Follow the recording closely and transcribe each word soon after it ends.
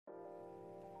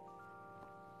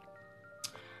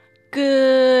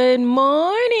Good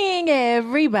morning,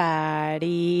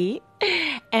 everybody.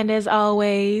 And as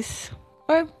always,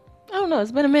 or I don't know,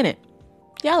 it's been a minute.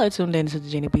 Y'all are tuned into the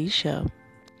Jenny B Show.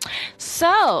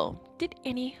 So, did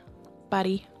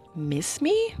anybody miss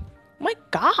me? My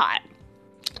God,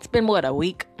 it's been what, a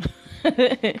week?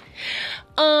 But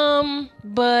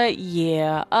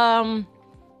yeah,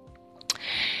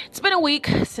 it's been a week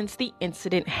since the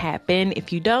incident happened.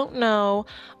 If you don't know,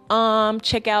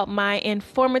 check out my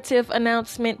informative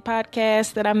announcement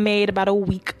podcast that I made about a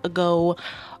week ago.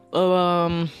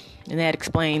 And that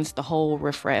explains the whole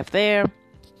riffraff there.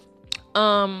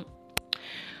 Y'all,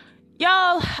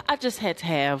 I just had to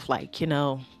have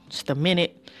just a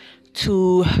minute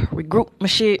to regroup my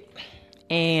shit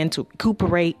and to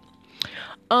recuperate.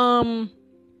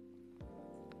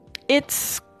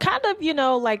 It's kind of,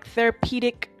 like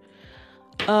therapeutic,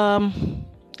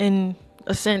 in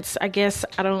a sense, I guess.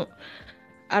 I don't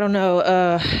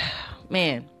know,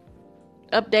 man,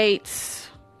 updates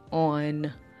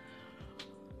on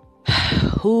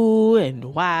who and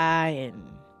why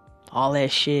and all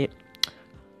that shit.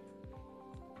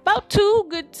 About 2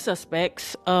 good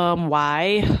suspects.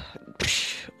 Why?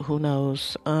 Who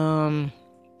knows? Who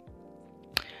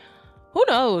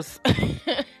knows?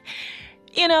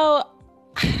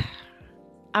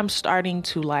 I'm starting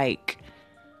to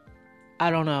I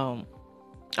don't know.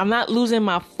 I'm not losing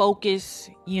my focus,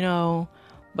 but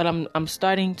I'm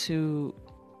starting to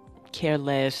care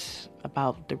less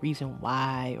about the reason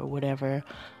why or whatever.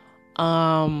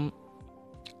 I'm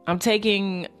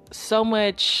taking so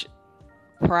much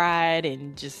pride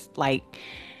and just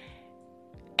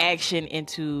action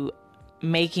into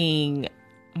making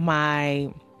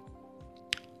my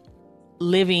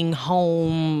living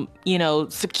home,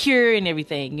 secure and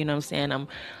everything, you know what I'm saying? I'm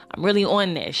really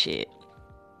on that shit.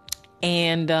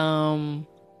 And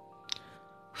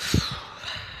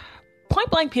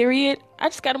point blank period, I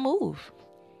just gotta move.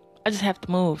 I just have to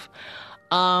move.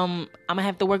 I'm gonna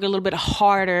have to work a little bit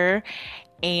harder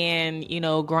and,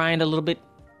 grind a little bit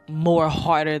more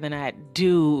harder than I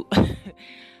do.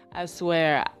 I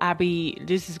swear,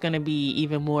 this is gonna be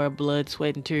even more blood,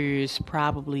 sweat, and tears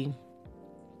probably.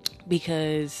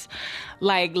 Because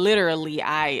literally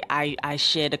I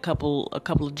shed a couple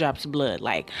of drops of blood.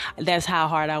 That's how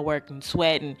hard I work and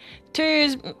sweat and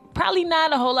tears. Probably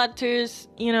not a whole lot of tears,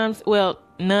 well,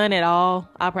 none at all,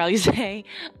 I'll probably say.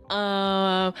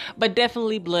 But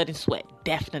definitely blood and sweat.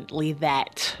 Definitely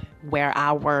that where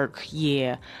I work.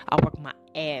 Yeah, I work my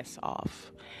ass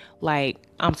off.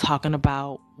 I'm talking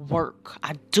about work.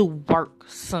 I do work,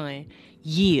 son.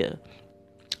 Yeah.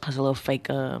 There's a little fake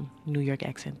New York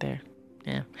accent there.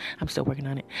 Yeah, I'm still working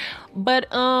on it. But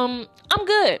I'm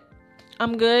good.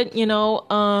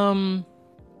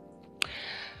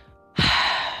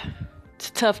 It's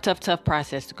a tough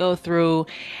process to go through.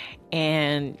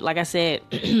 And like I said,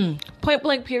 point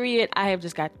blank period, I have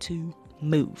just got to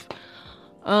move.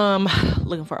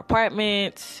 Looking for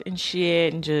apartments and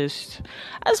shit, and I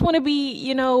just want to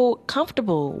be,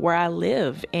 comfortable where I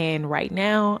live. And right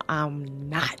now, I'm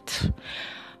not.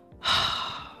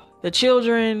 The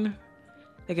children,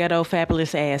 the ghetto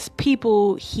fabulous ass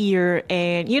people here,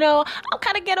 and I'm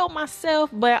kind of ghetto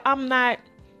myself, but I'm not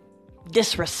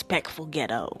disrespectful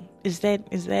ghetto. Is that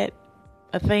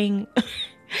a thing?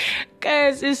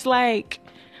 Cause it's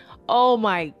oh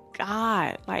my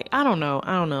God, I don't know.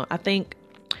 I think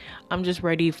I'm just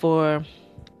ready for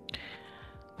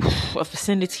a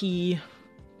vicinity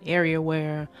area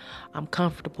where I'm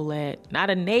comfortable at,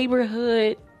 not a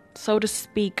neighborhood, so to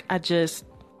speak. I just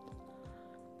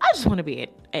want to be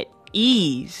at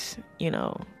ease,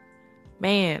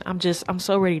 man. I'm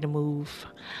so ready to move.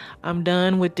 I'm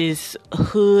done with this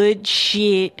hood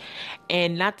shit.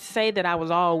 And not to say that I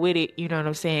was all with it, you know what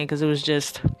I'm saying? Because it was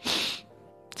just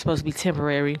supposed to be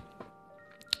temporary.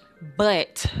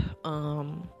 But,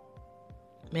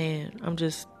 man,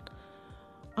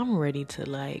 I'm ready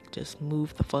to just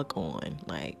move the fuck on.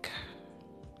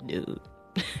 Dude.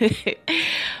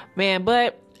 Man,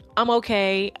 but I'm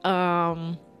okay.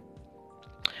 For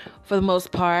the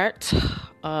most part,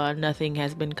 nothing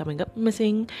has been coming up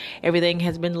missing. Everything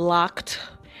has been locked,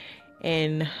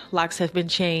 and locks have been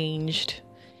changed.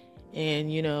 And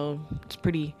it's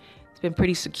been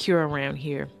pretty secure around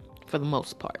here for the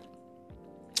most part.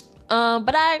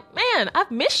 But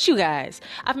I've missed you guys.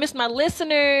 I've missed my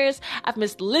listeners. I've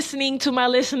missed listening to my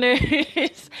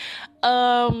listeners.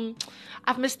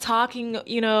 I've missed talking,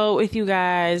 with you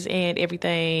guys and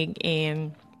everything,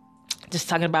 and just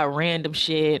talking about random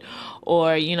shit,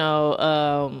 or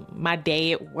my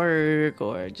day at work,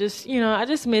 or just I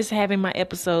just miss having my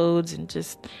episodes and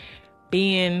just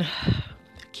being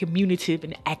communicative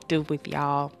and active with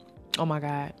y'all. Oh my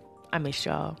God, I miss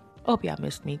y'all. I hope y'all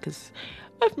missed me, because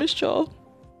I've missed y'all.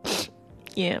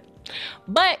 Yeah.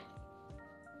 But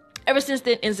ever since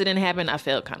that incident happened, I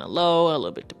felt kind of low, a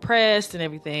little bit depressed and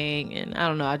everything. And I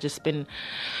don't know, I just been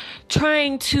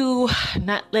trying to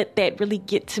not let that really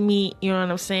get to me, you know what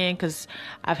I'm saying? Because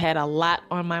I've had a lot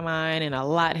on my mind, and a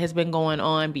lot has been going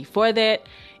on before that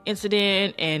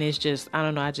incident. And it's just, I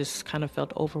don't know, I just kind of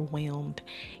felt overwhelmed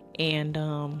and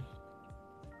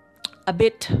a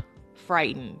bit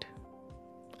frightened.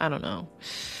 I don't know.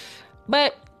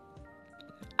 But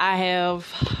I have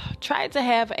tried to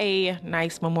have a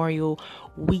nice Memorial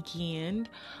weekend.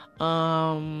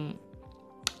 I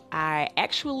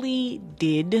actually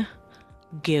did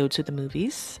go to the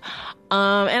movies.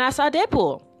 And I saw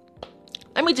Deadpool.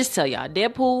 Let me just tell y'all,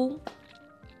 Deadpool,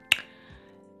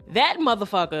 that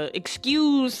motherfucker,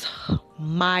 excuse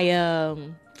my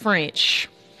French,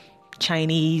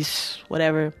 Chinese,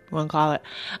 whatever you want to call it.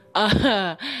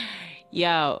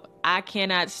 Yo, I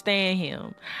cannot stand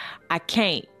him. I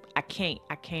can't.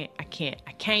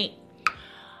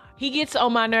 He gets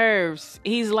on my nerves.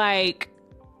 He's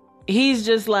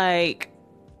just like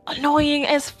annoying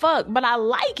as fuck, but I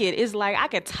like it. It's like I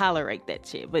can tolerate that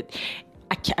shit, but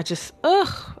I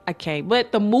can't.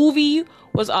 But the movie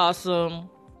was awesome.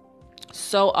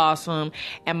 So awesome.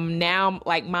 And now,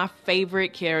 like, my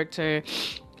favorite character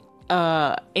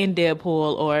in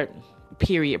Deadpool, or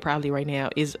period, probably right now,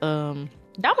 is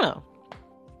Domino.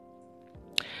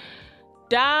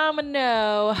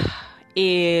 Domino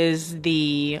is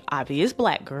the obvious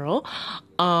black girl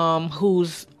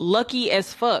who's lucky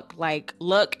as fuck. Like,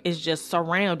 luck is just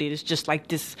surrounded. It's just like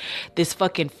this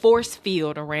fucking force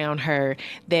field around her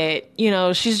that, you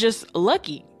know, she's just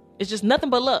lucky. It's just nothing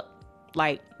but luck.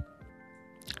 Like,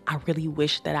 I really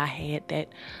wish that I had that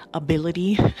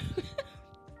ability.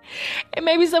 And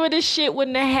maybe some of this shit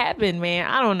wouldn't have happened, man.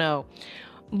 I don't know.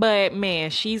 But man,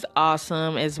 she's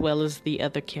awesome, as well as the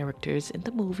other characters in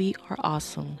the movie are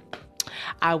awesome.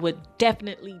 I would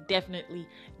definitely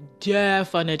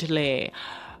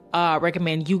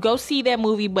recommend you go see that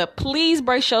movie, but please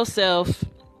brace yourself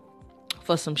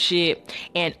for some shit.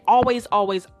 And always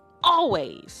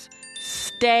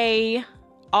stay.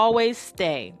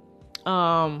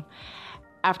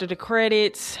 After the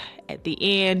credits, at the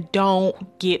end,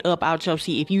 don't get up out your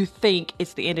seat if you think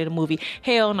it's the end of the movie.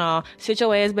 Hell no. Sit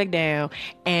your ass back down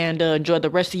and enjoy the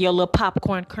rest of your little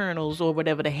popcorn kernels or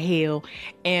whatever the hell,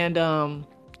 and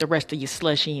the rest of your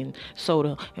slushy and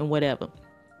soda and whatever.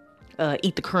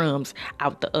 Eat the crumbs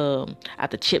out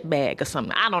the chip bag or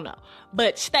something. I don't know,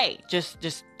 but stay. Just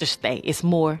stay. It's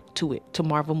more to it, to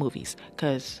Marvel movies,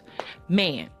 because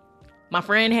man, my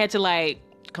friend had to like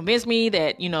convince me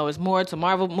that, you know, it's more to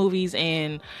Marvel movies,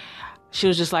 and she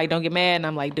was just like, don't get mad. And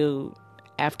I'm like, dude,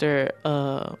 after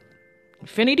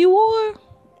Infinity War,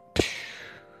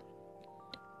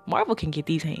 Marvel can get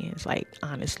these hands, like,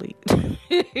 honestly.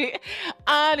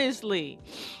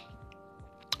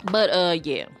 But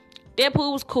yeah,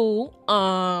 Deadpool was cool.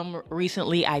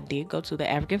 Recently I did go to the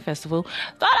African Festival.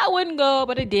 Thought I wouldn't go,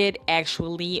 but I did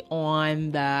actually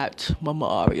on that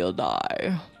Memorial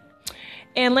Day.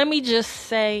 And let me just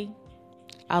say,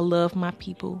 I love my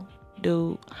people,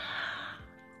 dude.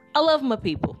 I love my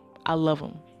people. I love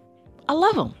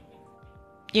them.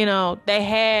 You know, they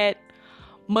had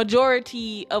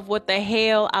majority of what the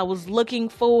hell I was looking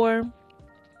for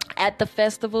at the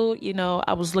festival. You know,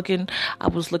 I was looking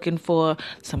for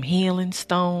some healing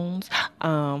stones.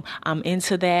 I'm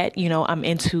into that. You know, I'm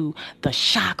into the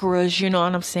chakras, you know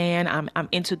what I'm saying? I'm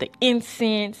into the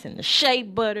incense and the shea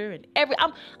butter and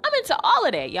I'm into all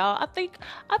of that, y'all. I think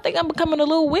I'm becoming a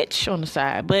little witch on the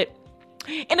side, but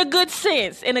in a good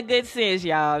sense,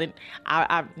 y'all. And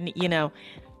I you know,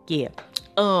 yeah.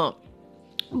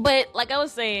 But like I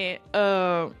was saying,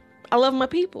 I love my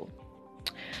people,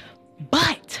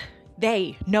 but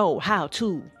they know how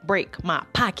to break my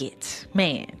pockets,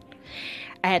 man.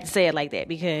 I had to say it like that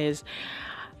because,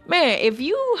 man, if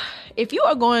you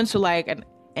are going to like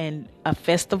a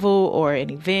festival or an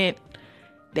event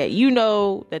that you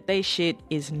know that they shit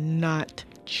is not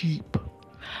cheap,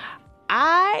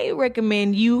 I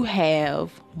recommend you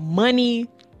have money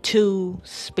to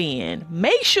spend.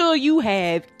 Make sure you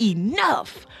have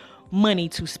enough money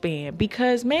to spend,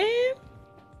 because man,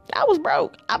 I was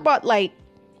broke. I bought like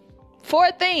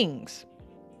 4 things.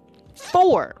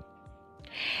 4.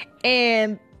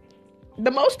 And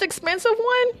the most expensive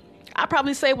one, I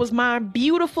probably say, was my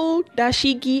beautiful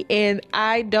dashiki, and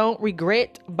I don't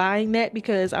regret buying that,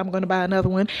 because I'm going to buy another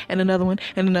one and another one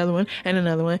and another one and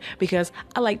another one, because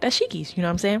I like dashikis, you know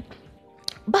what I'm saying?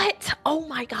 But oh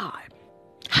my God,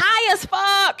 high as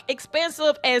fuck,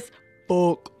 expensive as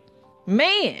fuck.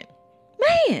 Man.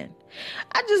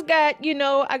 I just got,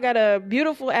 I got a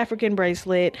beautiful African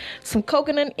bracelet, some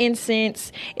coconut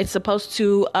incense. It's supposed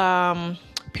to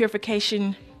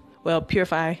purification. Y'all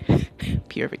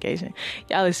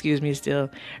excuse me, still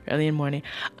early in the morning.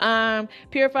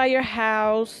 Purify your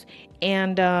house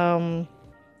and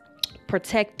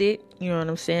protect it. You know what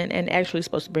I'm saying? And actually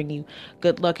supposed to bring you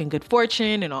good luck and good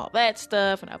fortune and all that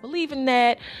stuff. And I believe in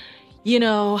that.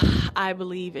 I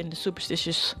believe in the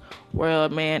superstitious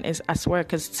world, man. I swear,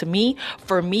 because for me,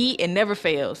 it never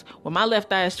fails. When my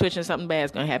left eye is twitching, something bad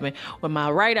is going to happen. When my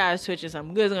right eye is twitching,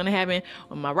 something good is going to happen.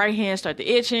 When my right hand starts to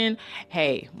itching,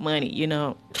 hey, money, it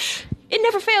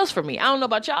never fails for me. I don't know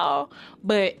about y'all,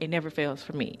 but it never fails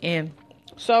for me. And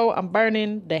so I'm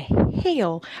burning the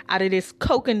hell out of this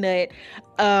coconut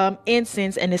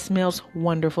incense, and it smells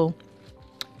wonderful.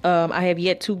 I have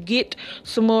yet to get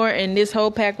some more, and this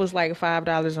whole pack was like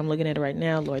 $5. I'm looking at it right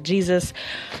now, Lord Jesus.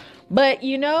 But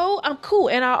I'm cool,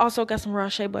 and I also got some raw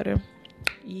shea butter.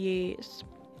 Yes.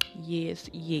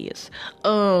 It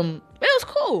was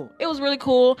cool. It was really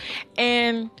cool,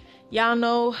 and y'all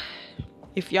know,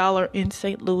 if y'all are in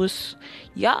St. Louis,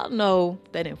 y'all know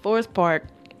that in Forest Park,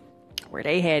 where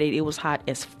they had it, it was hot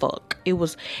as fuck. It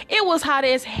was hot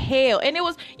as hell. And it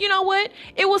was, you know what?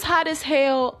 It was hot as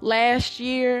hell last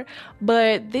year,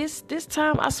 but this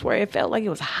time, I swear, it felt like it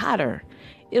was hotter.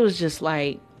 It was just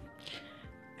like,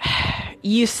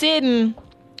 you sitting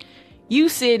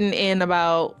in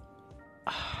about,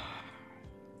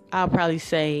 I'll probably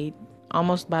say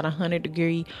almost about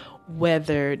 100-degree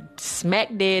weather,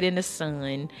 smack dead in the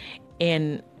sun,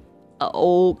 in an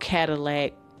old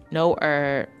Cadillac, no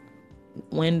air,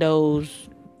 windows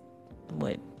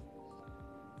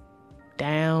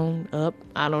down, up,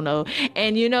 I don't know,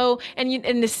 and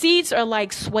and the seats are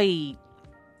like suede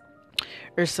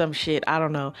or some shit, I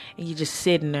don't know, and you just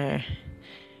sitting there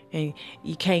and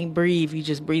you can't breathe, you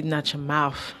just breathing out your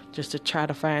mouth just to try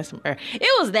to find some air.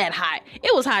 It was that hot.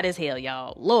 It was hot as hell,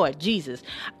 y'all. Lord Jesus.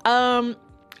 I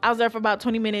was there for about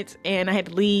 20 minutes and I had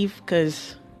to leave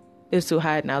because it was too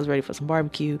hot and I was ready for some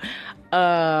barbecue.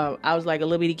 I was like a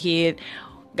little bitty kid,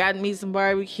 got me some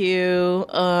barbecue,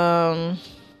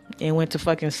 and went to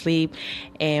fucking sleep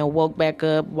and woke back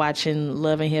up watching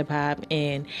Love and Hip Hop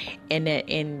and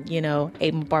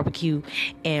ate my barbecue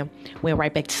and went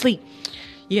right back to sleep.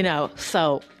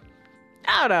 So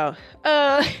I don't know.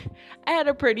 I had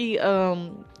a pretty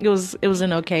it was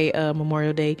an okay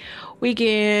Memorial Day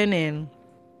weekend, and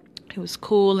it was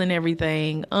cool and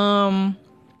everything.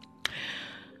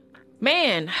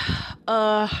 Man,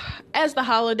 as the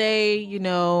holiday,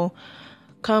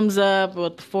 comes up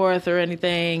with the 4th or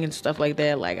anything and stuff like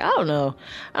that, like, I don't know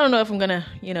if I'm gonna,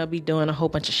 be doing a whole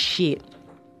bunch of shit,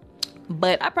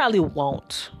 but I probably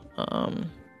won't.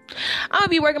 I'm gonna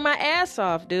be working my ass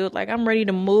off, dude. Like, I'm ready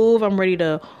to move. I'm ready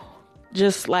to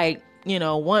just, like,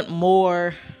 want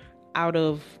more out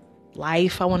of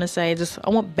life. I want to say, I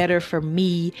want better for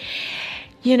me,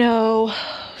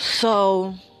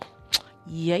 so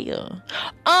yeah.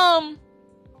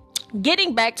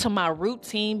 Getting back to my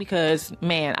routine, because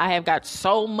man, I have got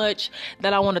so much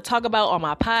that I want to talk about on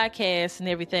my podcast and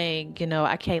everything.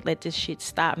 I can't let this shit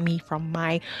stop me from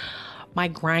my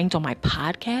grind on my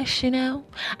podcast.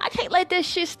 I can't let this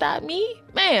shit stop me,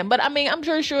 man. But I mean, I'm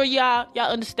pretty sure y'all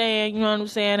understand. You know what I'm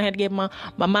saying? I had to get my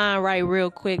mind right real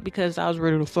quick because I was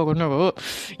ready to fuck another up.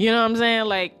 You know what I'm saying?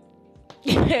 Like,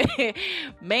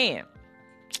 man.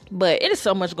 But it is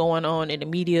so much going on in the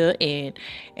media and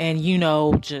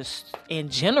just in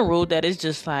general that it's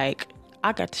just like,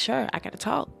 I got to share. I got to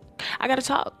talk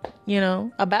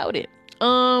about it.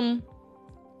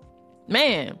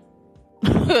 Man,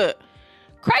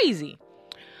 crazy.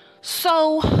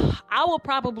 So I will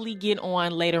probably get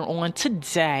on later on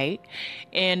today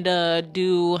and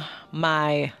do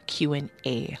my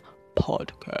Q&A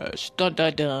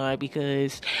podcast,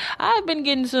 because I've been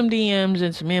getting some DMs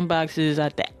and some inboxes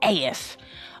out the ass,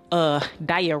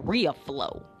 diarrhea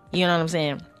flow, you know what I'm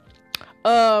saying,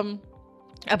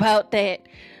 about that.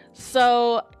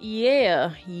 So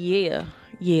yeah,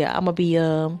 I'm gonna be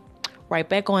right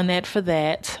back on that for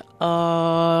that.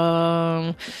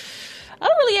 I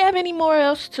don't really have any more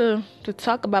else to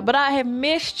talk about, but I have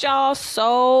missed y'all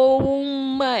so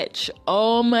much.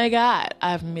 Oh my God,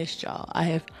 I've missed y'all.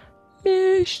 I'm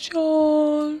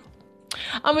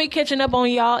gonna be catching up on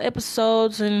y'all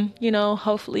episodes, and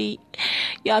hopefully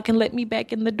y'all can let me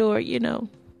back in the door. The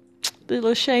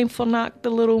little shameful knock,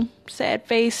 the little sad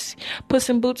face,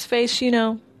 Puss in Boots face.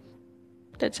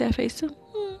 That sad face too.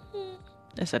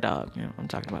 That's a dog. I'm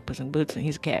talking about Puss in Boots, and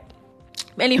he's a cat.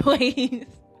 Anyways,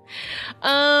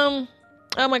 Oh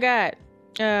my God.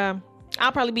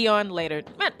 I'll probably be on later.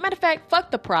 Matter of fact,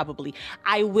 fuck the probably.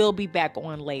 I will be back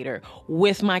on later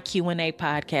with my Q&A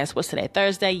podcast. What's today?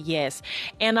 Thursday? Yes.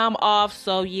 And I'm off,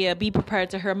 so yeah, be prepared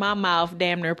to hear my mouth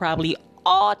damn near probably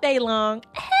all day long.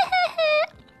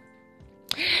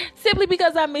 Simply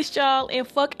because I missed y'all, and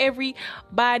fuck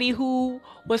everybody who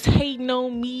was hating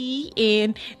on me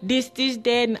and this, that,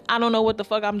 and I don't know what the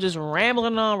fuck I'm just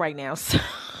rambling on right now. So,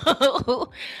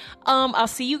 I'll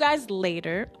see you guys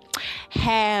later.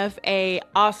 Have a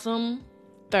awesome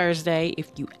Thursday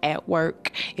if you at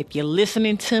work. If you're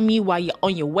listening to me while you're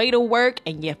on your way to work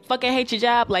and you fucking hate your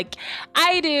job like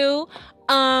I do,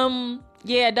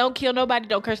 yeah, don't kill nobody,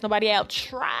 don't curse nobody out.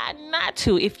 Try not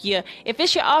to. If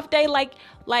it's your off day, like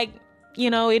you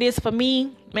know it is for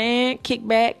me, man, kick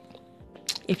back.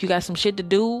 If you got some shit to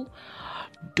do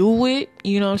it.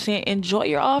 You know what I'm saying? Enjoy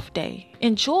your off day.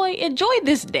 Enjoy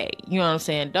this day. You know what I'm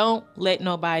saying? Don't let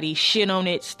nobody shit on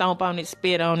it, stomp on it,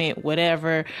 spit on it,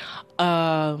 whatever.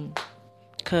 Cause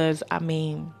I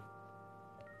mean,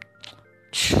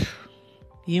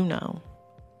 you know.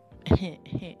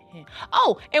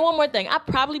 Oh, and one more thing. I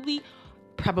probably,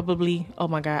 oh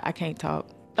my God, I can't talk.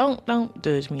 Don't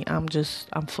judge me. I'm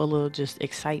full of just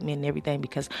excitement and everything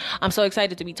because I'm so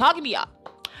excited to be talking to y'all.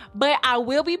 But I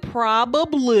will be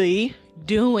probably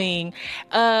doing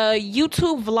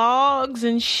YouTube vlogs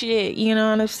and shit. You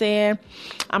know what I'm saying?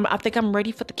 I think I'm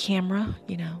ready for the camera,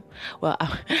 you know. Well,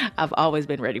 I've always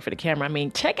been ready for the camera. I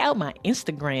mean, check out my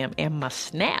Instagram and my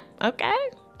Snap, okay?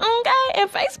 Okay, and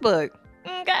Facebook.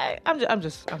 Okay. I'm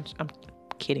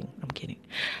kidding.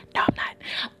 No, I'm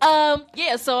not.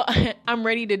 Yeah, so I'm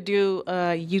ready to do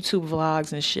YouTube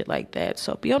vlogs and shit like that.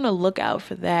 So be on the lookout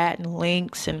for that and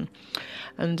links and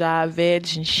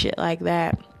vids and shit like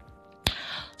that.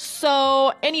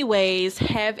 So anyways,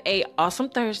 have a awesome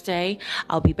Thursday.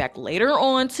 I'll be back later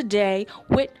on today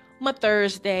with my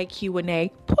Thursday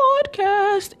Q&A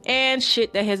podcast and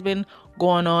shit that has been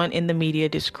going on in the media,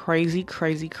 this crazy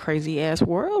ass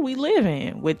world we live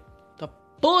in with the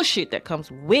bullshit that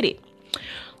comes with it.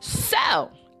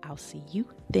 So I'll see you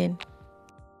then.